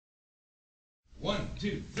2,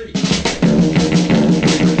 3.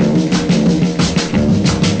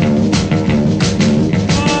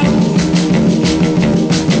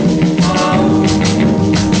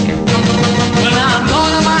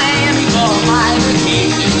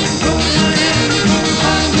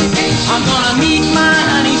 I'm gonna meet my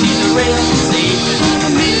honey, she's a real sensation.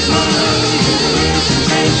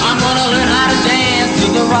 I'm gonna learn how to dance to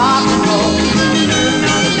the rock and roll.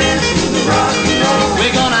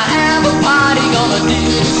 We're gonna have a party, gonna do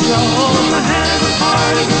a stroll.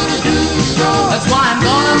 That's why I'm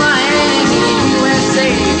going to Miami, USA,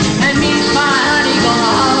 and meet my honey, gonna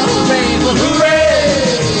holler hooray, well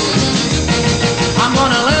hooray! I'm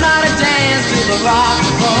gonna learn how to dance to the rock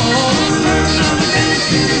and roll.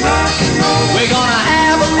 We're gonna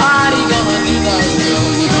have a party, gonna do the show.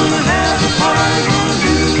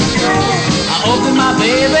 I open my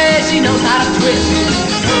baby, she knows how to twist.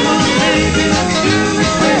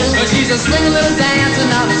 But she's a swinging little dancer,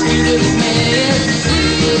 not as cute as me.